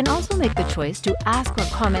 You can also make the choice to ask or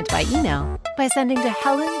comment by email by sending to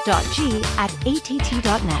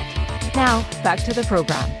helen.g@att.net. Now, back to the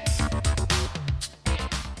program.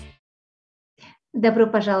 Добро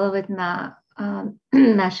пожаловать на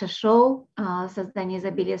наше шоу «Создание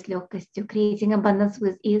изобилия с легкостью» Creating Abundance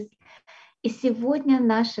with Ease. И сегодня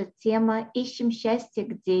наша тема «Ищем счастье,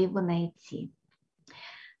 где его найти».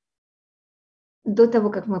 До того,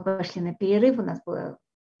 как мы пошли на перерыв, у нас было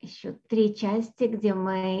еще 3 части, где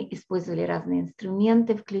мы использовали разные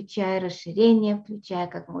инструменты, включая расширение, включая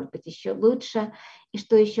как может быть еще лучше и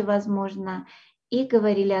что еще возможно. И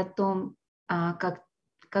говорили о том, как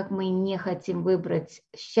мы не хотим выбрать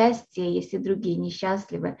счастье, если другие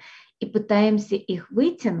несчастливы, и пытаемся их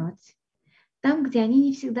вытянуть там, где они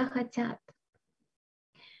не всегда хотят.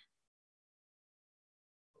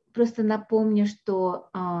 Просто напомню, что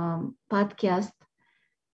подкаст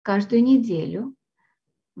каждую неделю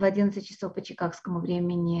в 11 часов по чикагскому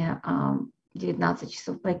времени, 19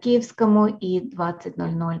 часов по киевскому и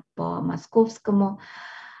 20:00 по московскому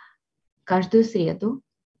каждую среду.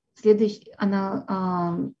 Я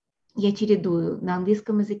чередую на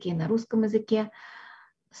английском языке и на русском языке.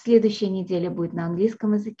 Следующая неделя будет на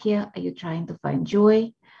английском языке. Are you trying to find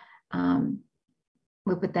joy?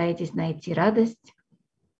 Вы пытаетесь найти радость.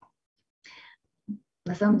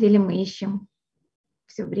 На самом деле мы ищем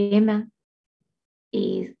все время,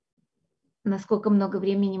 и насколько много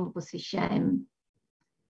времени мы посвящаем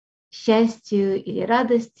счастью или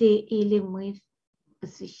радости, или мы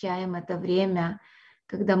посвящаем это время,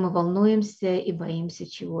 когда мы волнуемся и боимся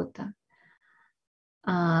чего-то.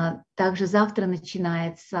 Также завтра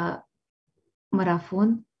начинается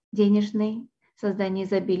марафон денежный «Создание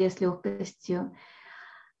изобилия с легкостью»,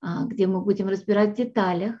 где мы будем разбирать в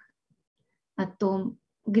деталях о том,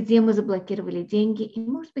 где мы заблокировали деньги и,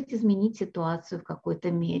 может быть, изменить ситуацию в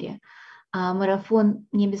какой-то мере. Марафон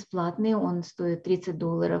не бесплатный, он стоит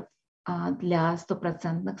 $30 для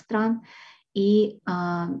 100% стран и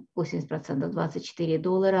 80%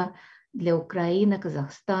 $24 для Украины,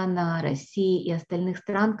 Казахстана, России и остальных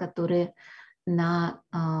стран, которые на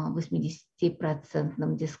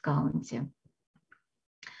 80% дискаунте.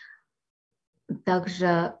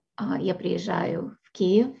 Также я приезжаю в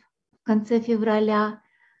Киев в конце февраля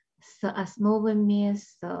с основами,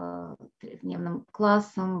 с трехдневным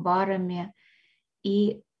классом, барами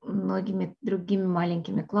и многими другими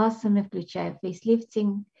маленькими классами, включая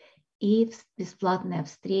фейслифтинг и бесплатная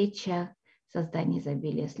встреча «Создание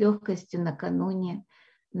изобилия с легкостью» накануне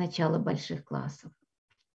начала больших классов.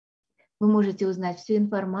 Вы можете узнать всю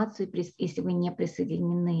информацию, если вы не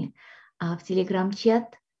присоединены, в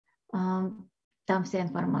Telegram-чат. Там вся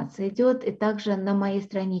информация идет. И также на моей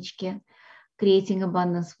страничке Creating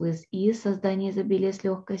Abundance with Ease, создание изобилия с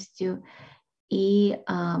легкостью. И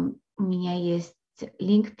у меня есть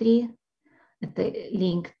Linktree. Это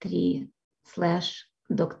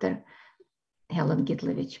Linktree/Dr. Helen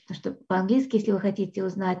Gitlovich. Потому что по-английски, если вы хотите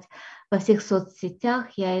узнать во всех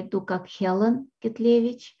соцсетях, я иду как Helen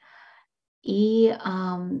Gitlovich. И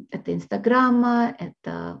это Инстаграма,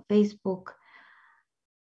 это Фейсбук.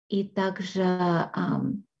 И также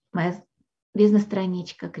моя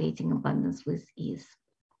бизнес-страничка Creating Abundance with Ease.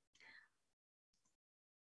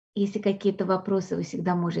 Если какие-то вопросы, вы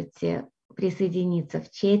всегда можете присоединиться в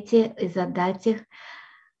чате и задать их.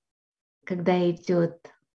 Когда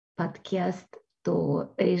идет подкаст,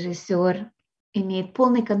 то режиссер имеет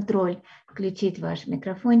полный контроль включить ваш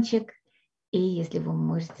микрофончик, и если вы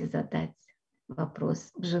можете задать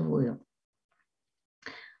вопрос вживую.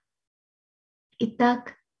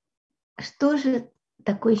 Итак, что же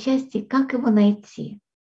такое счастье, как его найти?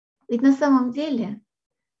 Ведь на самом деле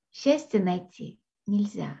счастье найти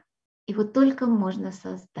нельзя. Его только можно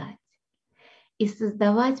создать. И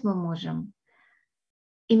создавать мы можем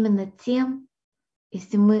именно тем,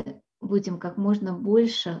 если мы будем как можно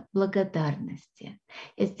больше благодарности.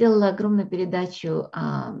 Я сделала огромную передачу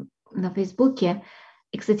на Фейсбуке.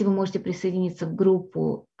 И, кстати, вы можете присоединиться в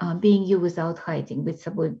группу Being You Without Hiding, быть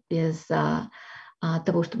собой без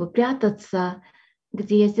того, чтобы прятаться,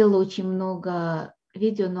 где я сделала очень много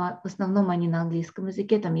видео, но в основном они на английском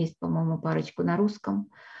языке, там есть, по-моему, парочку на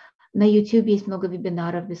русском. На YouTube есть много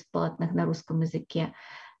вебинаров бесплатных на русском языке.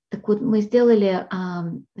 Так вот, мы сделали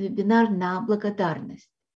вебинар на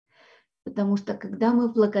благодарность, потому что когда мы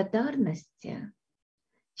в благодарности,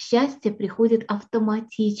 счастье приходит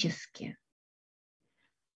автоматически.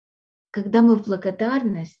 Когда мы в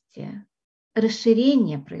благодарности,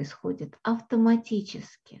 расширение происходит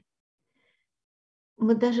автоматически.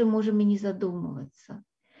 Мы даже можем и не задумываться.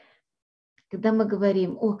 Когда мы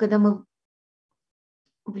говорим, когда мы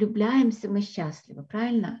влюбляемся, мы счастливы,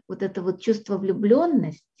 правильно? Вот это вот чувство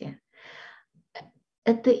влюбленности,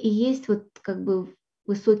 это и есть вот как бы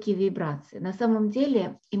высокие вибрации. На самом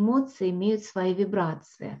деле эмоции имеют свои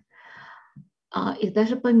вибрации. Их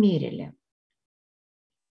даже померили.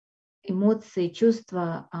 Эмоции,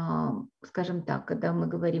 чувства, скажем так, когда мы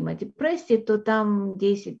говорим о депрессии, то там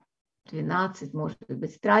 10, 12, может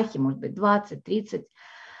быть, страхи, может быть, 20, 30.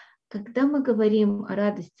 Когда мы говорим о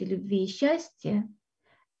радости, любви и счастье,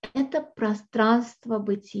 это пространство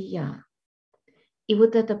бытия. И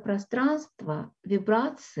вот это пространство,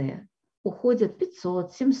 вибрации уходят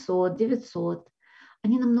 500, 700, 900.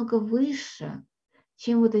 Они намного выше,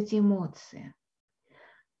 чем вот эти эмоции.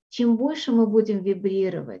 Чем больше мы будем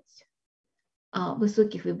вибрировать в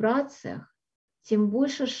высоких вибрациях, тем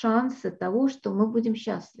больше шансы того, что мы будем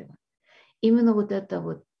счастливы. Именно вот это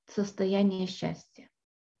вот состояние счастья,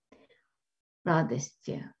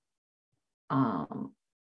 радости,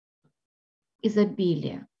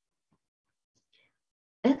 изобилия.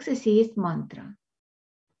 Экстази есть мантра.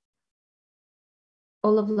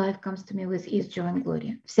 All of life comes to me with ease, joy and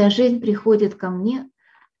glory. Вся жизнь приходит ко мне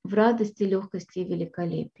в радости, легкости и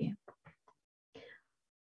великолепии.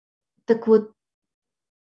 Так вот,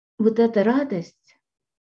 вот эта радость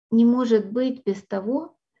не может быть без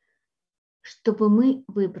того, чтобы мы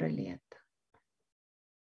выбрали это.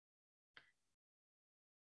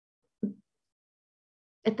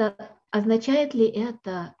 Это означает ли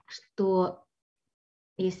это, что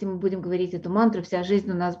если мы будем говорить эту мантру, вся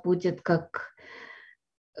жизнь у нас будет как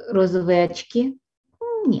розовые очки?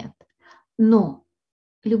 Нет. Но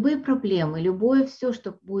любые проблемы, любое все,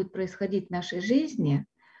 что будет происходить в нашей жизни,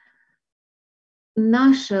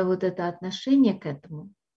 наше вот это отношение к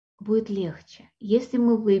этому будет легче, если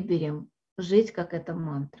мы выберем жить как эта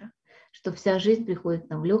мантра, что вся жизнь приходит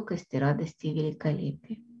нам в легкости, радости и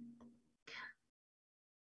великолепии.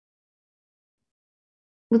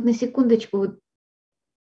 Вот на секундочку вот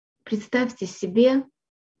представьте себе,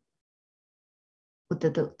 вот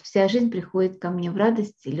это вся жизнь приходит ко мне в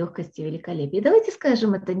радости, легкости и великолепии. Давайте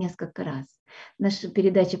скажем это несколько раз. Наша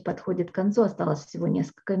передача подходит к концу, осталось всего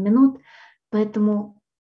несколько минут, поэтому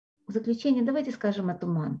в заключение давайте скажем эту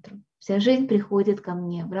мантру. Вся жизнь приходит ко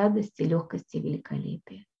мне в радости, легкости и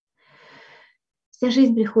великолепии. Вся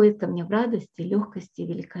жизнь приходит ко мне в радости, легкости и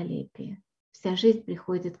великолепии. Вся жизнь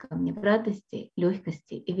приходит ко мне в радости,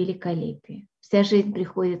 легкости и великолепии. Вся жизнь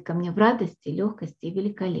приходит ко мне в радости, легкости и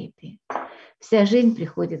великолепии. Вся жизнь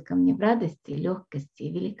приходит ко мне в радости, легкости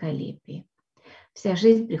и великолепии. Вся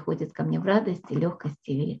жизнь приходит ко мне в радости,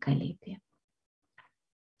 легкости и великолепии.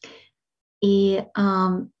 И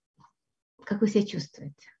как вы себя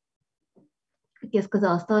чувствуете? Как я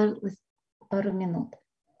сказала, осталось пару минут.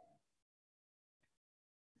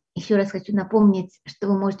 Еще раз хочу напомнить, что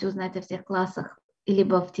вы можете узнать о всех классах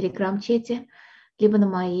либо в Telegram-чате, либо на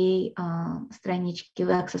моей страничке в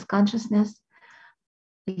Access Consciousness,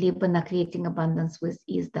 либо на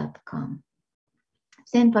creatingabundancewithease.com.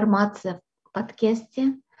 Вся информация в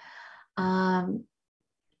подкасте.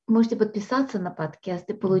 Можете подписаться на подкаст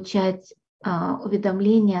и получать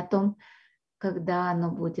уведомления о том, когда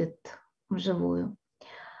оно будет вживую.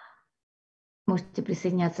 Можете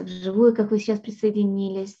присоединяться вживую, как вы сейчас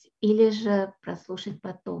присоединились, или же прослушать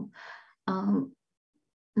потом.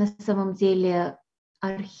 На самом деле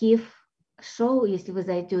архив шоу, если вы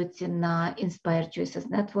зайдете на Inspired Choices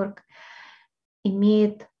Network,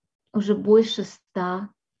 имеет уже больше 100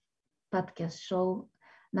 подкаст-шоу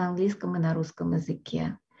на английском и на русском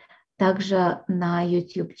языке. Также на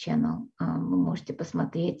YouTube channel вы можете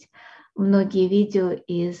посмотреть многие видео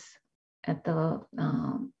из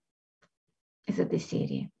этой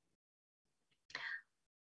серии.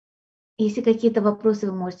 Если какие-то вопросы,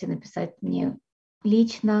 вы можете написать мне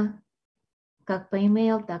лично, как по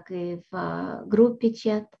email, так и в группе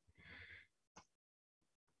чат.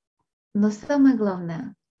 Но самое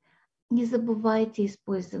главное, не забывайте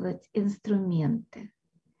использовать инструменты.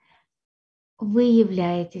 Вы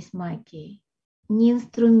являетесь магией, не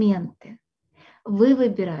инструменты. Вы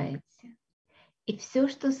выбираете. И все,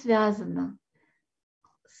 что связано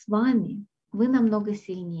с вами, вы намного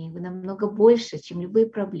сильнее, вы намного больше, чем любые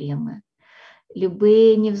проблемы,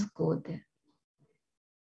 любые невзгоды.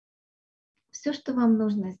 Все, что вам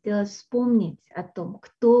нужно сделать, вспомнить о том,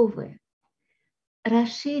 кто вы,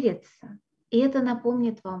 расшириться, и это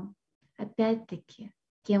напомнит вам, опять-таки,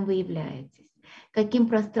 кем вы являетесь, каким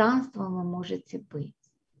пространством вы можете быть.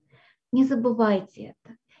 Не забывайте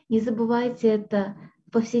это. Не забывайте это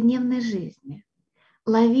в повседневной жизни.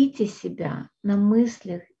 Ловите себя на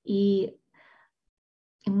мыслях и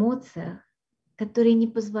эмоциях, которые не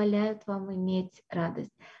позволяют вам иметь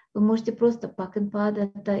радость. Вы можете просто пак-н-пад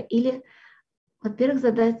это или, во-первых,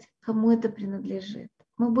 задать, кому это принадлежит.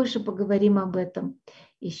 Мы больше поговорим об этом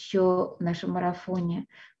еще в нашем марафоне.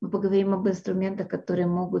 Мы поговорим об инструментах, которые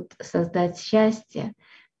могут создать счастье.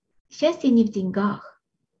 Счастье не в деньгах.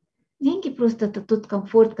 Деньги просто это тот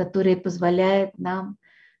комфорт, который позволяет нам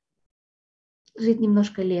жить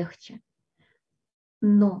немножко легче.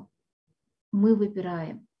 Но мы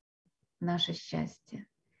выбираем наше счастье.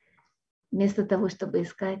 Вместо того, чтобы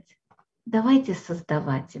искать, давайте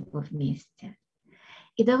создавать его вместе.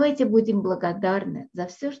 И давайте будем благодарны за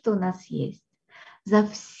все, что у нас есть, за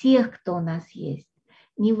всех, кто у нас есть.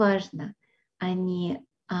 Неважно, они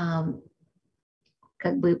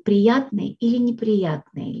как бы приятные или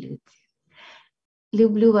неприятные люди.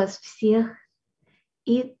 Люблю вас всех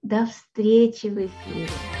и до встречи в эфире.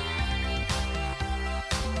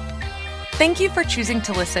 Thank you for choosing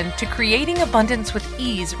to listen to Creating Abundance with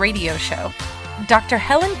Ease radio show. Dr.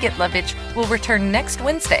 Helen Gitlovich will return next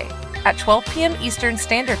Wednesday at 12 p.m. Eastern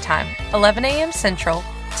Standard Time, 11 a.m. Central,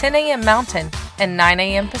 10 a.m. Mountain, and 9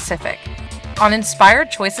 a.m. Pacific on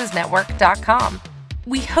InspiredChoicesNetwork.com.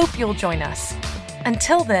 We hope you'll join us.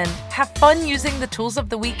 Until then, have fun using the tools of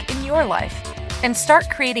the week in your life and start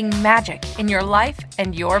creating magic in your life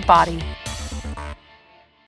and your body.